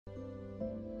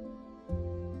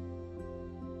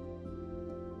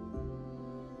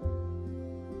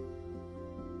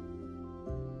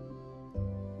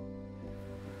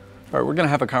All right, we're going to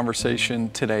have a conversation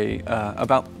today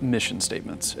about mission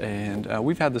statements. And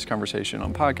we've had this conversation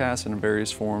on podcasts and in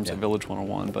various forums at Village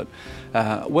 101. But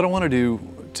what I want to do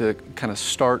to kind of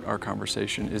start our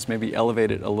conversation is maybe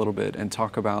elevate it a little bit and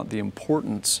talk about the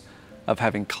importance of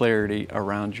having clarity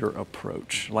around your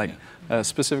approach, like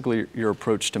specifically your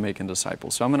approach to making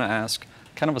disciples. So I'm going to ask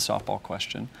kind of a softball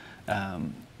question.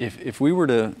 If we were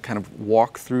to kind of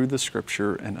walk through the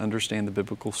scripture and understand the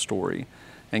biblical story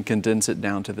and condense it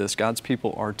down to this, God's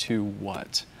people are to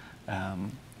what?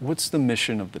 What's the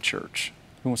mission of the church?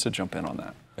 Who wants to jump in on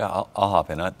that? Yeah, I'll hop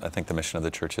in. I think the mission of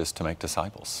the church is to make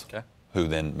disciples, who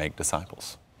then make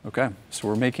disciples. Okay, so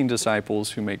we're making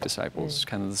disciples who make disciples,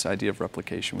 kind of this idea of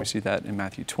replication. We see that in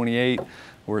Matthew 28,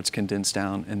 where it's condensed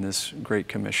down in this Great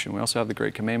Commission. We also have the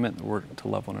Great Commandment, that we're to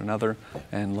love one another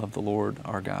and love the Lord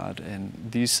our God. And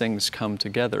these things come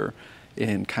together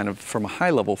in kind of, from a high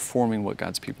level, forming what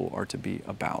God's people are to be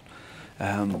about.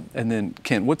 And then,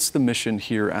 Ken, what's the mission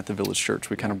here at the Village Church?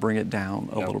 We kind of bring it down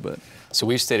a little bit. So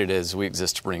we've stated as we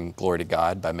exist to bring glory to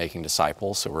God by making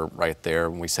disciples. So we're right there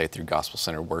when we say through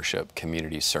gospel-centered worship,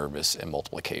 community service, and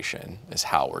multiplication is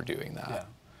how we're doing that. Yeah.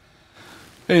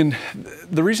 And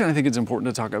the reason I think it's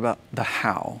important to talk about the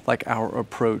how, like our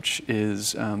approach,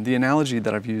 is the analogy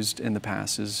that I've used in the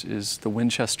past is the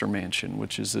Winchester Mansion,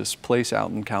 which is this place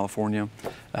out in California.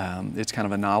 It's kind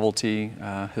of a novelty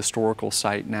historical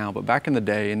site now, but back in the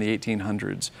day, in the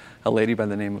 1800s, a lady by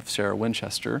the name of Sarah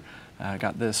Winchester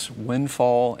got this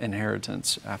windfall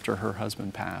inheritance after her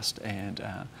husband passed, and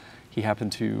he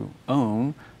happened to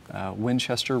own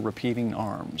Winchester Repeating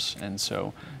Arms. And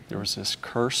so there was this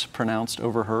curse pronounced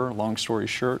over her, long story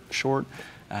short,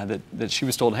 that she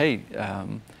was told, hey,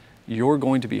 you're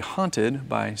going to be haunted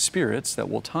by spirits that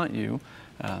will taunt you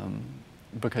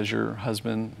because your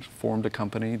husband formed a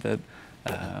company that,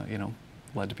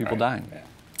 led to people dying.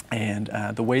 And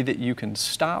the way that you can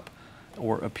stop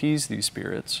or appease these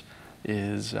spirits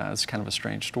is, it's kind of a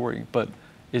strange story, but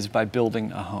is by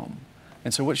building a home.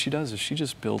 And so what she does is she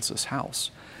just builds this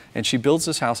house. And she builds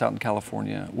this house out in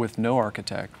California with no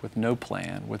architect, with no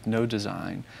plan, with no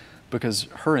design, because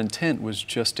her intent was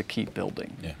just to keep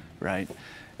building, right?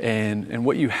 And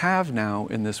what you have now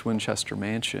in this Winchester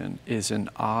Mansion is an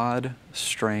odd,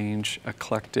 strange,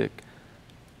 eclectic,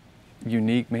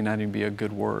 unique, may not even be a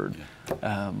good word,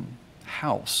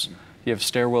 house. You have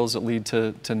stairwells that lead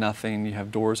to nothing. You have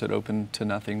doors that open to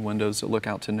nothing, windows that look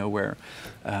out to nowhere.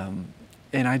 And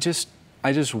I just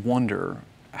wonder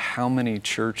how many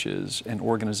churches and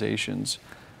organizations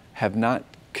have not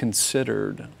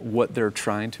considered what they're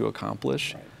trying to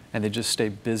accomplish, and they just stay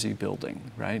busy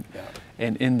building, right?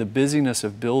 And in the busyness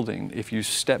of building, if you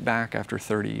step back after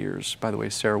 30 years, by the way,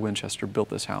 Sarah Winchester built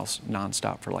this house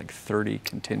nonstop for like 30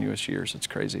 continuous years. It's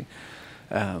crazy.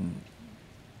 But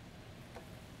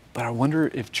I wonder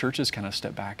if churches kind of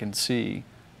step back and see,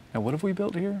 now what have we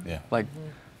built here? Like,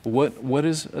 what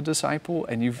is a disciple?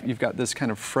 And you've got this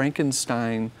kind of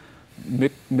Frankenstein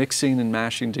mixing and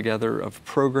mashing together of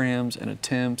programs and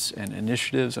attempts and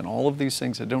initiatives and all of these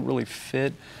things that don't really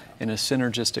fit in a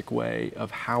synergistic way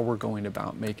of how we're going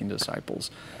about making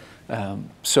disciples.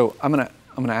 So I'm gonna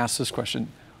ask this question: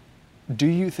 do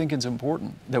you think it's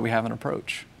important that we have an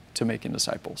approach to making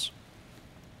disciples?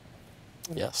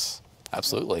 Yes.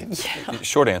 Absolutely. The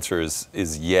short answer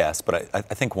is yes, but I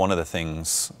think one of the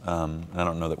things, I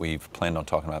don't know that we've planned on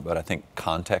talking about, but I think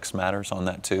context matters on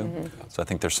that too. So I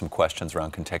think there's some questions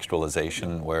around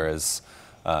contextualization, whereas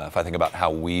if I think about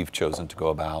how we've chosen to go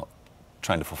about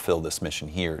trying to fulfill this mission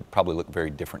here, it'd probably look very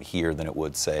different here than it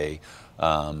would, say,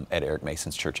 at Eric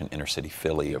Mason's church in inner city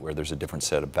Philly, where there's a different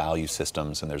set of value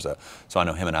systems, and so I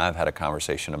know him and I have had a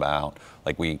conversation about,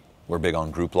 like, we're big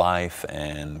on group life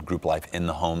and group life in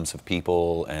the homes of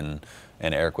people, and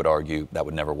Eric would argue that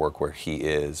would never work where he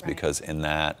is, because in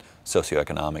that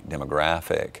socioeconomic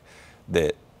demographic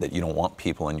that you don't want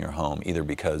people in your home, either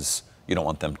because you don't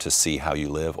want them to see how you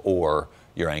live, or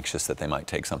you're anxious that they might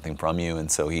take something from you. And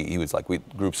so he was like,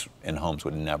 groups in homes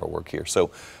would never work here.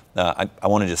 So I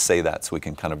want to just say that so we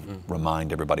can kind of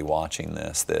remind everybody watching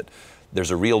this that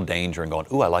there's a real danger in going,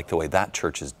 ooh, I like the way that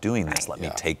church is doing this. Let me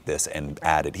take this and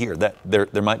add it here.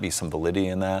 There might be some validity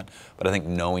in that, but I think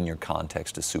knowing your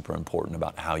context is super important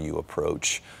about how you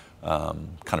approach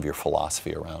kind of your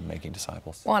philosophy around making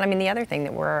disciples. Well, and I mean, the other thing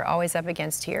that we're always up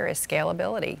against here is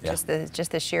scalability.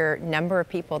 Just the sheer number of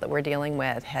people that we're dealing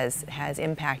with has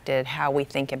impacted how we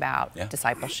think about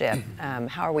discipleship.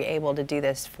 How are we able to do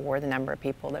this for the number of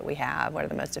people that we have? What are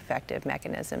the most effective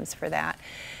mechanisms for that?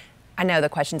 I know the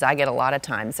questions I get a lot of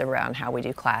times around how we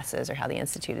do classes or how the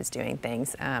Institute is doing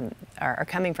things are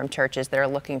coming from churches that are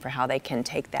looking for how they can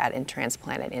take that and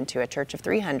transplant it into a church of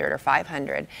 300 or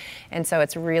 500. And so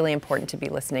it's really important to be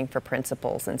listening for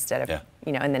principles instead of,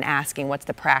 and then asking what's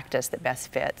the practice that best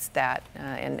fits that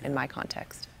in my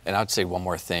context. And I'd say one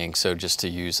more thing. So just to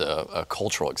use a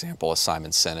cultural example,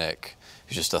 Simon Sinek,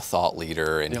 who's just a thought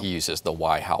leader, and he uses the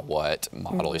why, how, what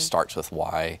model. He starts with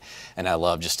why. And I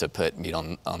love, just to put meat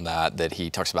on that he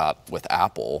talks about with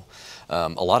Apple. A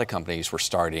lot of companies were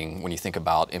starting, when you think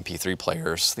about MP3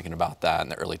 players, thinking about that in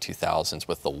the early 2000s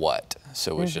with the what.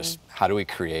 So it was just, how do we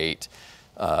create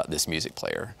this music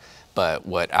player? But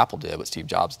what Apple did, what Steve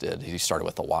Jobs did, he started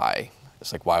with the why.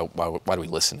 It's like, why do we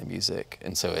listen to music?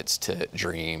 And so it's to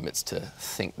dream, it's to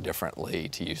think differently,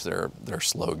 to use their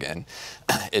slogan.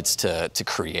 It's to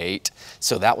create.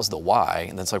 So that was the why.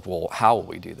 And then it's like, well, how will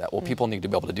we do that? Well, people need to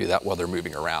be able to do that while they're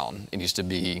moving around. We need to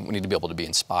be able to be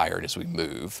inspired as we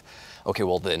move. Okay,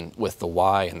 well then with the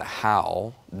why and the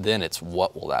how, then it's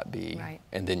what will that be? Right.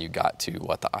 And then you got to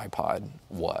what the iPod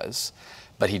was.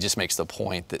 But he just makes the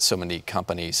point that so many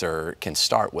companies can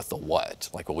start with the what.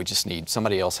 Like, well, we just need,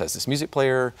 somebody else has this music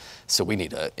player, so we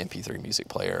need an MP3 music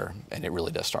player. And it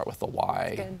really does start with the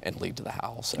why and lead to the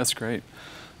how. So. That's great.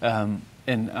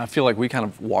 And I feel like we kind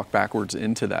of walked backwards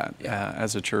into that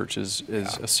as a church as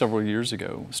several years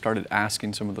ago, started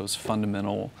asking some of those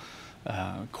fundamental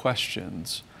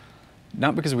questions.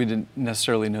 Not because we didn't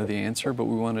necessarily know the answer, but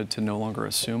we wanted to no longer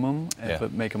assume them,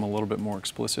 but make them a little bit more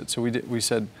explicit. So we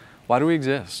said, why do we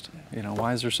exist?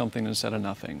 Why is there something instead of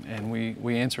nothing? And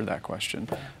we answered that question.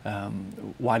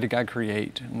 Why did God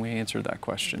create? And we answered that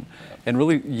question. And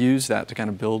really use that to kind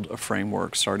of build a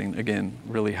framework, starting again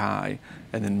really high,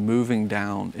 and then moving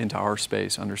down into our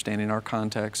space, understanding our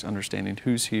context, understanding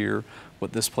who's here,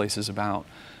 what this place is about,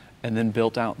 and then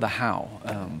built out the how.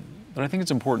 But I think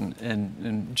it's important,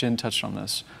 and Jen touched on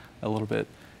this a little bit,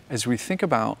 as we think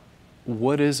about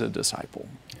what is a disciple,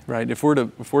 right? If we're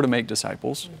to make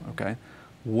disciples, okay,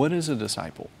 what is a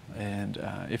disciple? And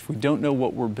if we don't know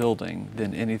what we're building,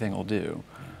 then anything will do.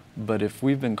 But if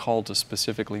we've been called to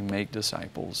specifically make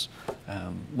disciples,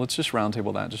 let's just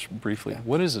roundtable that just briefly.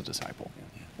 What is a disciple?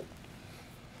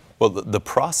 Well, the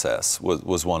process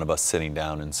was one of us sitting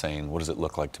down and saying, what does it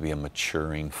look like to be a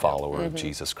maturing follower of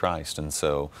Jesus Christ? And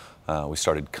so we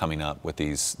started coming up with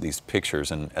these pictures.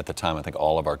 And at the time, I think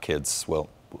all of our kids,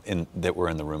 that were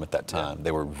in the room at that time,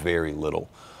 they were very little.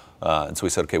 And so we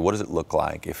said, okay, what does it look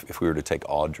like if we were to take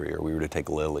Audrey, or we were to take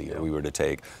Lily, or we were to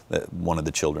take one of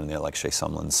the children there, like Shay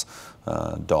Sumlin's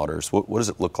daughters? What does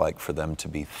it look like for them to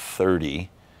be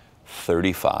 30,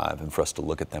 35, and for us to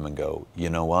look at them and go, you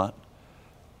know what?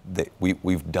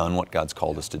 We've done what God's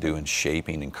called us to do in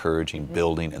shaping, encouraging,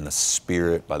 building, and the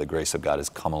Spirit, by the grace of God, has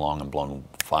come along and blown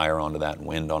fire onto that and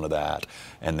wind onto that.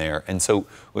 And so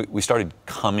we started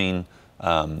coming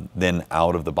then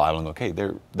out of the Bible and go, okay,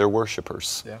 they're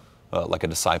worshipers. Like a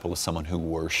disciple is someone who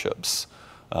worships.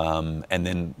 And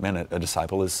then, man, a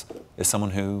disciple is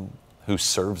someone who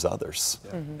serves others.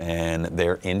 And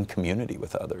they're in community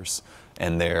with others.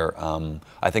 And they're,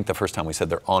 I think the first time we said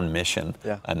they're on mission,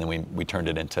 and then we turned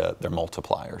it into they're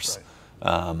multipliers.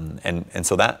 And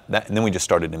so that and then we just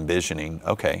started envisioning,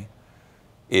 okay,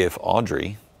 if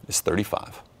Audrey is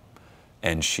 35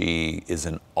 and she is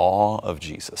in awe of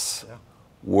Jesus,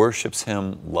 worships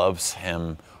Him, loves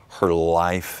Him, her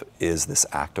life is this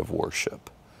act of worship,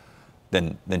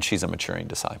 then she's a maturing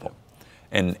disciple.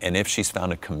 And if she's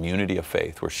found a community of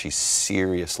faith where she's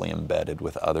seriously embedded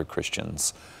with other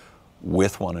Christians,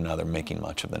 with one another, making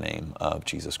much of the name of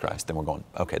Jesus Christ, then we're going,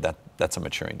 okay, that's a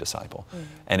maturing disciple.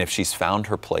 And if she's found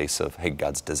her place of, hey,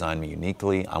 God's designed me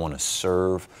uniquely, I want to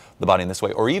serve the body in this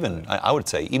way, or even, I would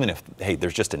say, even if, hey,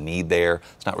 there's just a need there,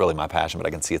 it's not really my passion, but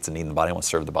I can see it's a need in the body, I want to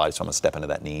serve the body, so I'm going to step into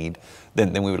that need,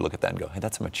 then we would look at that and go, hey,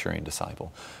 that's a maturing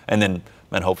disciple. And then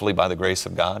hopefully by the grace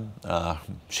of God,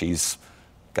 she's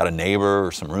got a neighbor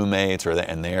or some roommates,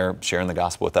 and they're sharing the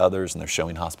gospel with others, and they're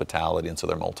showing hospitality, and so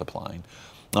they're multiplying.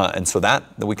 And so that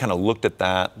we kind of looked at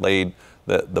that, laid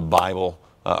the Bible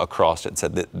across it, and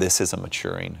said that this is a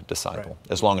maturing disciple,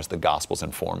 as long as the gospel's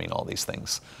informing all these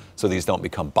things. So these don't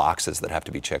become boxes that have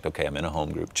to be checked. Okay, I'm in a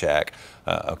home group, check.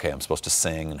 Okay, I'm supposed to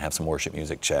sing and have some worship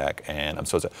music, check. And I'm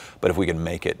supposed to. But if we can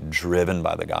make it driven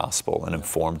by the gospel and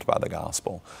informed by the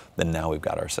gospel, then now we've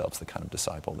got ourselves the kind of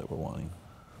disciple that we're wanting.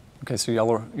 Okay, so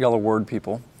y'all are word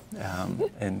people,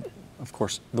 and of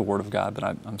course the Word of God, but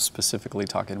I'm specifically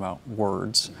talking about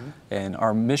words. And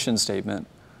our mission statement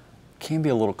can be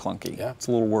a little clunky. It's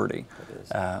a little wordy. It is.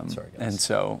 Sorry, guys. And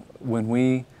so when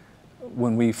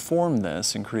we formed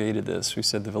this and created this, we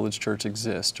said the Village Church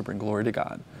exists to bring glory to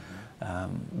God.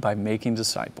 by making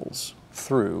disciples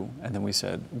through, and then we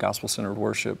said gospel-centered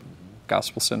worship,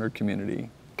 gospel-centered community,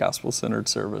 gospel-centered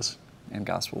service, and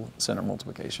gospel-centered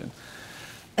multiplication.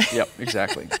 Yep,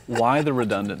 exactly. Why the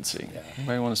redundancy?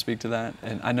 Anybody want to speak to that?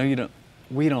 And I know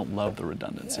we don't love the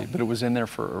redundancy, but it was in there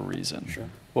for a reason. Sure.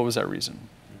 What was that reason?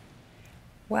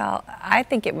 Well, I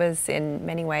think it was in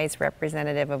many ways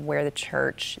representative of where the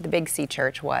church, the Big C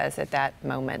church, was at that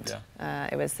moment. Yeah.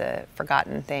 It was a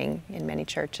forgotten thing in many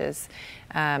churches.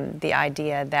 The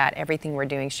idea that everything we're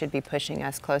doing should be pushing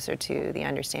us closer to the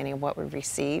understanding of what we've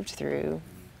received through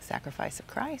the sacrifice of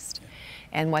Christ,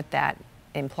 and what that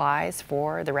implies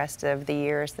for the rest of the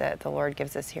years that the Lord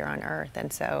gives us here on earth.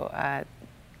 And so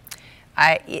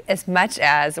as much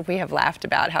as we have laughed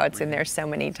about how it's in there so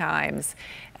many times,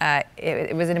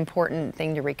 it was an important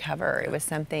thing to recover. It was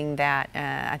something that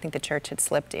I think the church had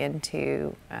slipped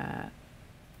into,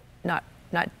 not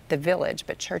the village,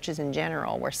 but churches in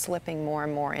general were slipping more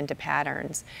and more into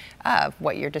patterns of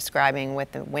what you're describing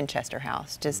with the Winchester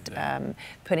House, just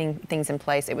putting things in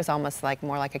place. It was almost like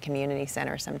more like a community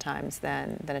center sometimes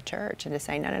than a church, and to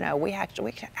say, no, we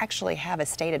actually have a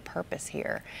stated purpose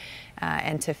here,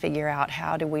 and to figure out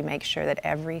how do we make sure that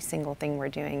every single thing we're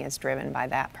doing is driven by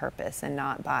that purpose and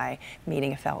not by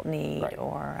meeting a felt need, right,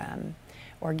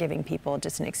 or giving people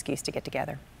just an excuse to get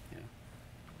together.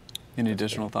 Any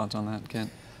additional thoughts on that, Kent?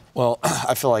 Well,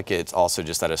 I feel like it's also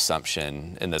just that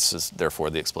assumption, and this is therefore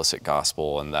the explicit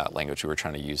gospel and that language we were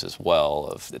trying to use as well,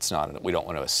 of it's not, we don't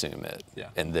want to assume it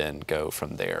and then go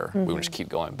from there. We want to just keep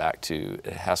going back to,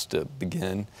 it has to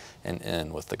begin and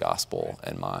end with the gospel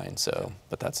in mind. So,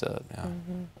 but that's it.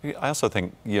 Yeah. I also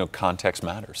think, context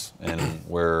matters, and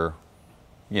we're,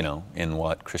 in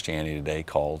what Christianity today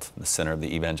called the center of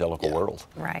the evangelical world.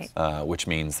 Right. Which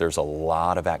means there's a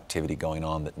lot of activity going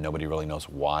on that nobody really knows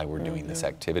why we're doing this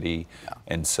activity.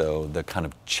 And so the kind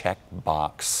of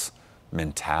checkbox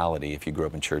mentality, if you grew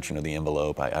up in church, the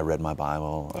envelope, I read my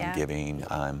Bible, I'm giving,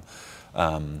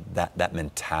 that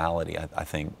mentality, I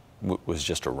think, was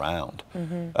just around.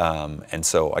 And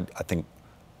so I think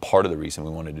part of the reason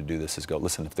we wanted to do this is go,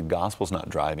 listen, if the gospel's not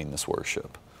driving this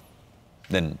worship,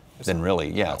 then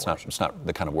really, it's not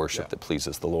the kind of worship that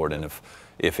pleases the Lord. And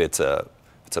if it's a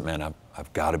man,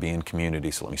 I've got to be in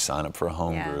community, so let me sign up for a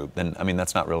home group, then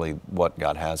that's not really what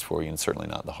God has for you, and certainly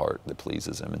not the heart that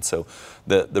pleases Him. And so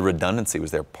the redundancy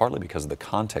was there partly because of the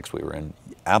context we were in,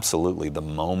 absolutely the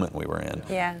moment we were in,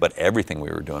 but everything we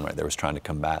were doing right there was trying to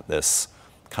combat this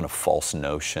kind of false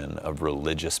notion of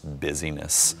religious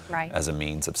busyness as a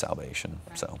means of salvation.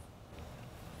 So.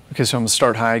 Okay, so I'm going to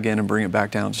start high again and bring it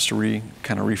back down just to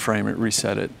kind of reframe it,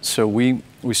 reset it. So we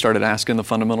started asking the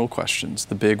fundamental questions,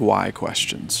 the big why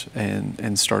questions,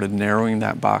 and started narrowing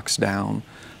that box down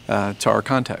to our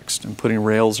context and putting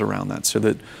rails around that, so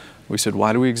that we said,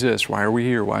 why do we exist? Why are we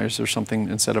here? Why is there something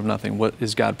instead of nothing? What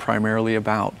is God primarily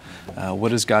about? What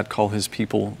does God call His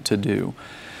people to do?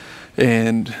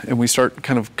 And we start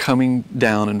kind of coming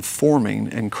down and forming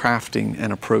and crafting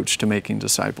an approach to making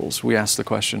disciples. We ask the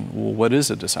question, well, what is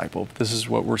a disciple? This is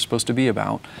what we're supposed to be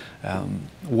about.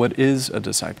 What is a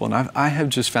disciple? And I have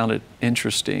just found it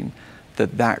interesting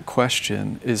that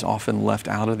question is often left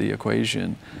out of the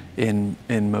equation in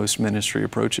most ministry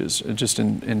approaches, just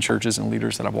in churches and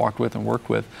leaders that I've walked with and worked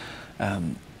with,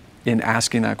 in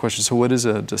asking that question. So what is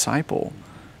a disciple?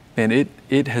 And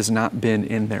it has not been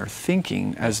in their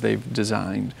thinking as they've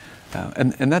designed.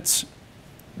 And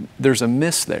there's a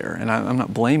miss there. And I'm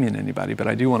not blaming anybody, but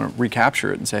I do want to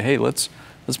recapture it and say, hey, let's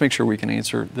make sure we can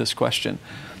answer this question.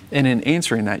 And in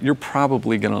answering that, you're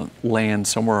probably going to land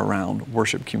somewhere around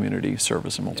worship, community,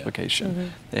 service, and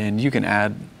multiplication. And you can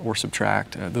add or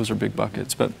subtract. Those are big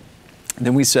buckets. But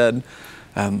then we said,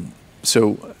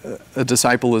 so a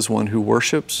disciple is one who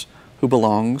worships, who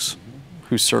belongs,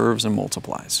 who serves and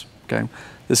multiplies. Okay,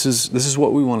 this is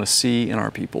what we want to see in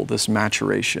our people, this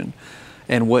maturation.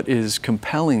 And what is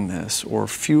compelling this, or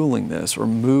fueling this, or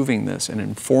moving this, and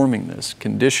informing this,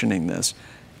 conditioning this,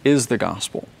 is the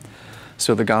gospel.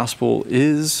 So the gospel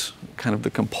is kind of the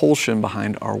compulsion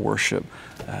behind our worship,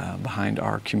 behind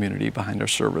our community, behind our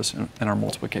service, and our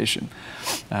multiplication.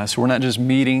 So we're not just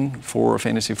meeting for a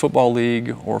fantasy football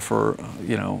league or for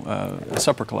a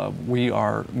supper club. We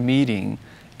are meeting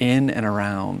in and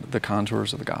around the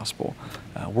contours of the gospel.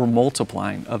 We're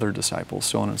multiplying other disciples,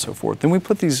 so on and so forth. Then we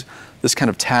put this kind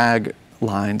of tag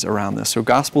lines around this. So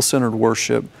gospel-centered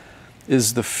worship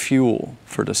is the fuel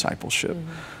for discipleship.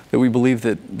 That we believe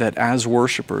that as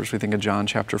worshipers, we think of John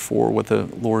chapter 4, what the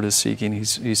Lord is seeking,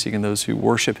 He's seeking those who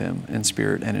worship Him in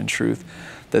spirit and in truth,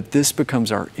 that this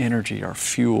becomes our energy, our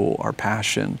fuel, our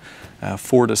passion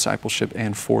for discipleship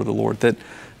and for the Lord.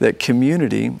 That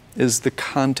community is the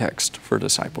context for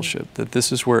discipleship, that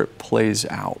this is where it plays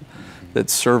out. That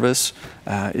service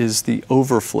is the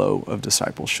overflow of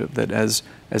discipleship, that as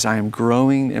I am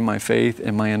growing in my faith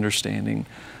and my understanding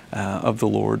of the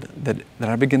Lord, that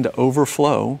I begin to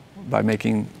overflow by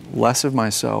making less of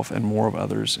myself and more of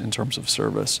others in terms of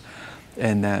service,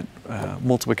 and that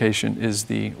multiplication is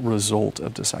the result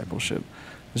of discipleship.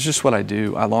 It's just what I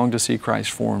do. I long to see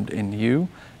Christ formed in you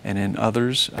and in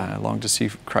others. I long to see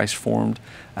Christ formed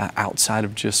outside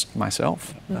of just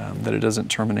myself, that it doesn't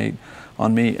terminate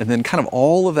on me. And then kind of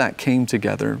all of that came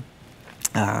together,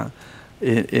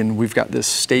 and we've got this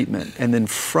statement, and then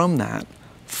from that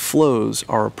flows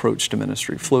our approach to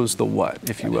ministry, flows the what,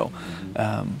 if you will.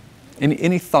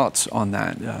 Any thoughts on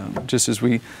that? Just as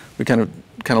we kind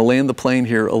of land the plane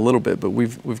here a little bit, but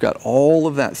we've got all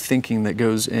of that thinking that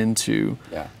goes into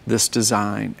this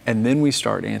design, and then we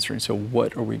start answering. So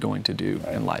what are we going to do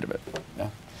in light of it?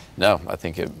 No, I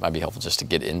think it might be helpful just to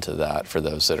get into that for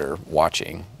those that are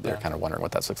watching. They're kind of wondering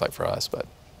what that looks like for us, but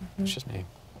it's just me.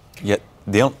 Yet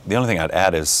the only thing I'd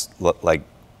add is like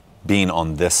being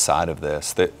on this side of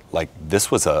this, that like this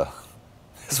was a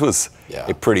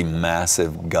pretty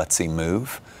massive, gutsy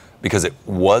move, because it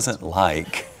wasn't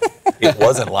like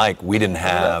we didn't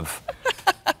have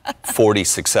 40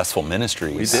 successful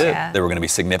ministries. We did. They were going to be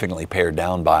significantly pared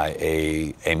down by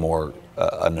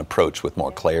an approach with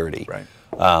more clarity. Right.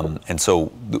 And so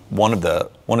one of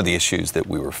the issues that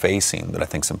we were facing that I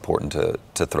think is important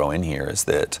to throw in here is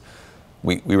that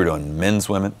we were doing men's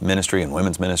ministry and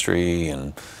women's ministry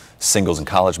and singles and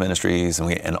college ministries,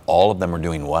 and all of them were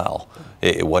doing well.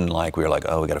 It wasn't like we were like,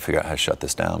 oh, we got to figure out how to shut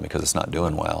this down because it's not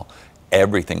doing well.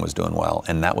 Everything was doing well,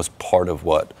 and that was part of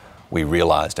what we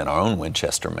realized in our own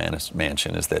Winchester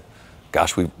mansion is that,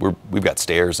 gosh, we've got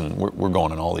stairs and we're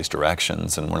going in all these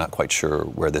directions, and we're not quite sure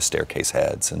where this staircase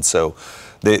heads. And so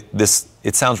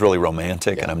it sounds really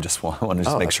romantic, and I want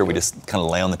to make sure we just kind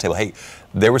of lay on the table. Hey,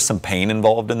 there was some pain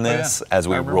involved in this as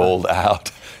we rolled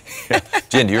out.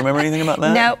 Jen, do you remember anything about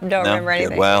that? Nope, don't remember anything.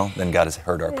 Good. Well, then God has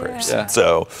heard our prayers. Yeah.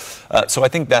 So I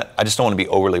think that I just don't want to be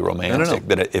overly romantic.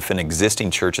 No. That if an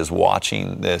existing church is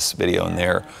watching this video and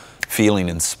they're feeling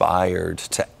inspired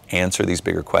to answer these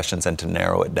bigger questions and to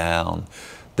narrow it down,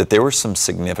 that there were some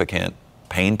significant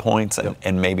pain points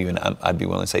and maybe even I'd be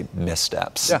willing to say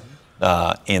missteps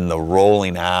in the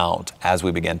rolling out as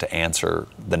we began to answer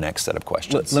the next set of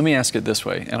questions. Let me ask it this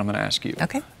way, and I'm going to ask you.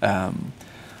 Okay.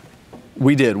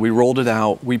 We rolled it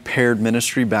out, we pared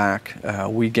ministry back,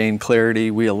 we gained clarity,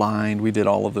 we aligned, we did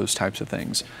all of those types of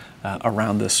things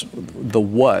around this. The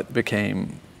what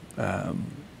became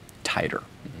tighter,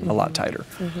 a lot tighter.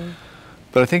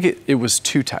 But I think it was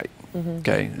too tight,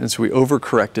 okay? And so we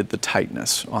overcorrected the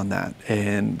tightness on that.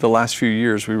 And the last few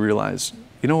years we realized,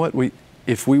 you know what,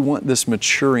 if we want this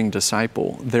maturing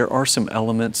disciple, there are some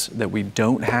elements that we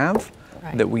don't have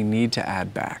that we need to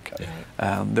add back,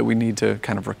 that we need to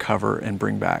kind of recover and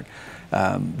bring back.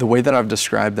 The way that I've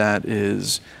described that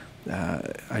is,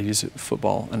 I use a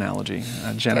football analogy.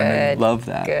 Jen, I know you love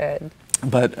that. Good.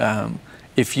 But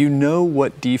if you know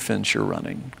what defense you're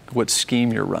running, what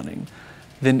scheme you're running,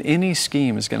 then any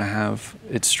scheme is going to have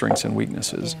its strengths and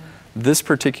weaknesses. This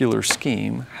particular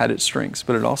scheme had its strengths,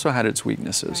 but it also had its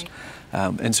weaknesses.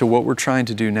 And so what we're trying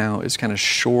to do now is kind of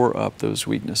shore up those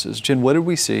weaknesses. Jen, what did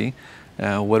we see?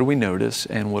 What do we notice,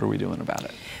 and what are we doing about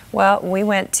it? Well, we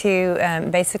went to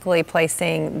basically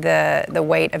placing the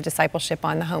weight of discipleship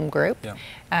on the home group,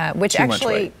 which Too much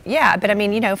actually, weight. but I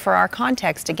mean, for our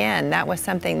context, again, that was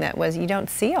something that you don't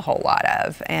see a whole lot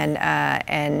of,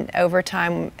 and over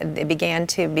time, it began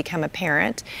to become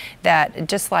apparent that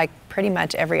just like pretty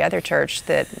much every other church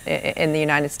that in the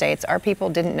United States, our people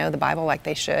didn't know the Bible like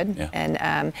they should,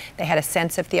 and they had a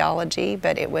sense of theology,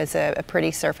 but it was a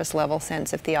pretty surface level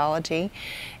sense of theology,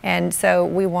 and so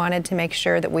we wanted to make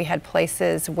sure that we had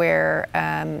places where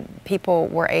people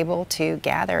were able to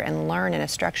gather and learn in a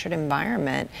structured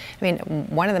environment. I mean,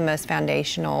 one of the most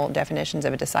foundational definitions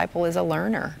of a disciple is a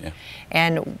learner,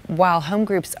 and while home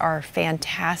groups are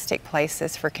fantastic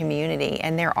places for community,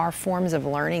 and there are forms of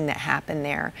learning that happen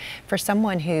there, for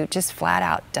someone who just flat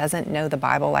out doesn't know the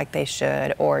Bible like they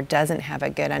should or doesn't have a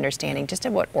good understanding just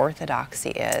of what orthodoxy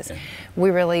is, we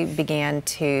really began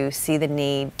to see the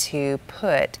need to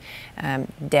put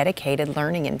dedicated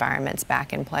learning environments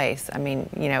back in place. I mean,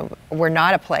 we're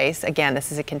not a place, again,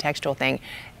 this is a contextual thing,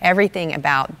 everything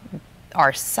about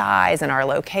our size and our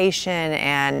location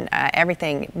and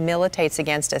everything militates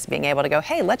against us being able to go,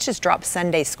 hey, let's just drop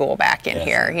Sunday school back in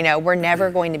here. You know, we're never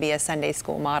going to be a Sunday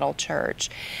school model church.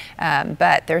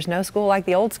 But there's no school like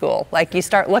the old school. Like, you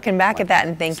start looking back at that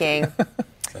and thinking,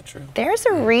 Is that true? there's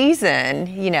a reason,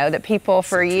 you know, that people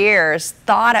for years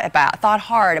thought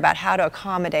hard about how to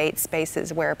accommodate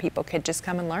spaces where people could just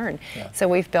come and learn. So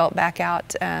we've built back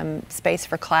out space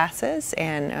for classes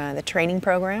and the training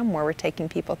program where we're taking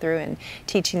people through and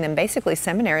teaching them basically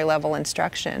seminary level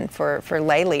instruction for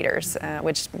lay leaders,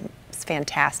 which is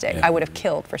fantastic. I would have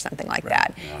killed for something like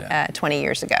that 20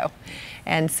 years ago.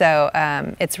 And so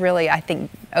it's really, I think,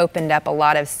 opened up a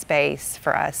lot of space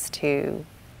for us to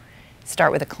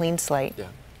start with a clean slate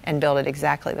and build it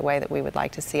exactly the way that we would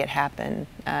like to see it happen.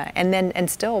 And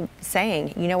still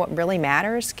saying, you know what really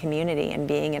matters? Community and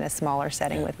being in a smaller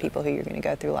setting with people who you're going to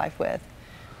go through life with.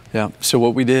 Yeah, so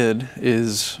what we did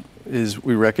is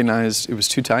we recognized it was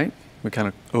too tight. We kind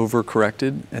of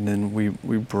overcorrected, and then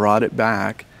we brought it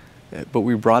back, but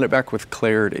we brought it back with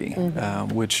clarity,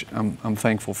 which I'm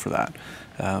thankful for that.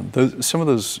 Some of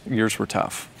those years were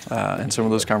tough, and some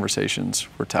of those conversations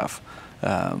were tough.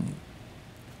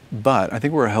 But I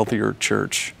think we're a healthier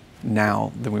church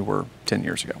now than we were 10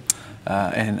 years ago.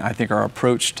 And I think our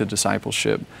approach to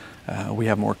discipleship, we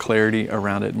have more clarity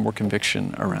around it, more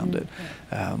conviction around it,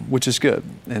 which is good.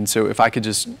 And so if I could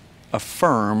just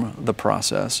affirm the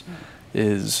process,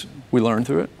 is we learned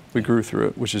through it, we grew through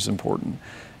it, which is important.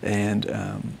 And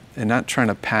not trying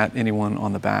to pat anyone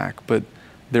on the back, but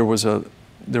there was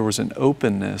an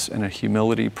openness and a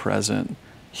humility present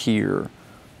here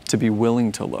to be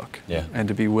willing to look and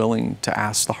to be willing to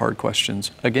ask the hard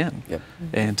questions again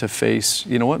and to face,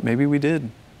 you know what, maybe we did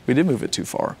move it too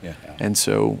far. And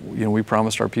so, you know, we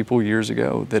promised our people years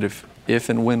ago that if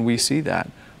and when we see that,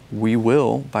 we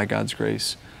will, by God's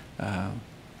grace,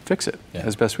 fix it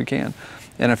as best we can.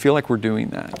 And I feel like we're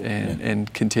doing that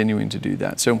and continuing to do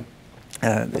that. So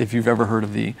if you've ever heard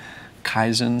of the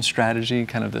Kaizen strategy,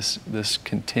 kind of this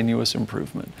continuous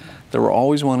improvement, that we're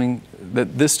always wanting,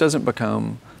 that this doesn't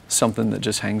become something that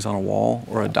just hangs on a wall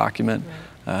or a document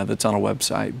that's on a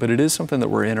website, but it is something that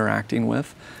we're interacting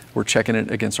with. We're checking it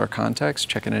against our context,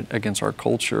 checking it against our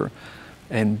culture,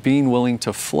 and being willing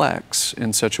to flex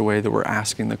in such a way that we're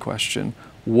asking the question,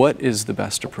 what is the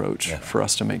best approach for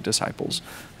us to make disciples?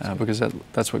 Because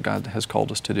that's what God has called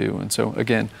us to do. And so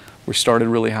again, we started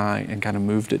really high and kind of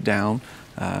moved it down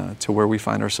to where we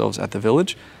find ourselves at the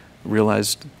Village,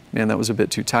 realized, man, that was a bit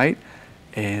too tight,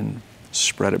 and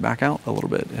spread it back out a little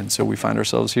bit. And so we find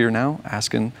ourselves here now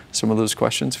asking some of those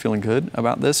questions, feeling good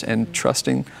about this, and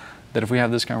trusting that if we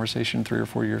have this conversation 3 or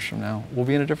 4 years from now, we'll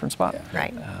be in a different spot.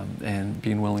 Right. And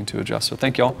being willing to adjust. So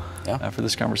thank y'all for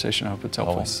this conversation. I hope it's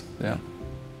helpful. Always. Yeah.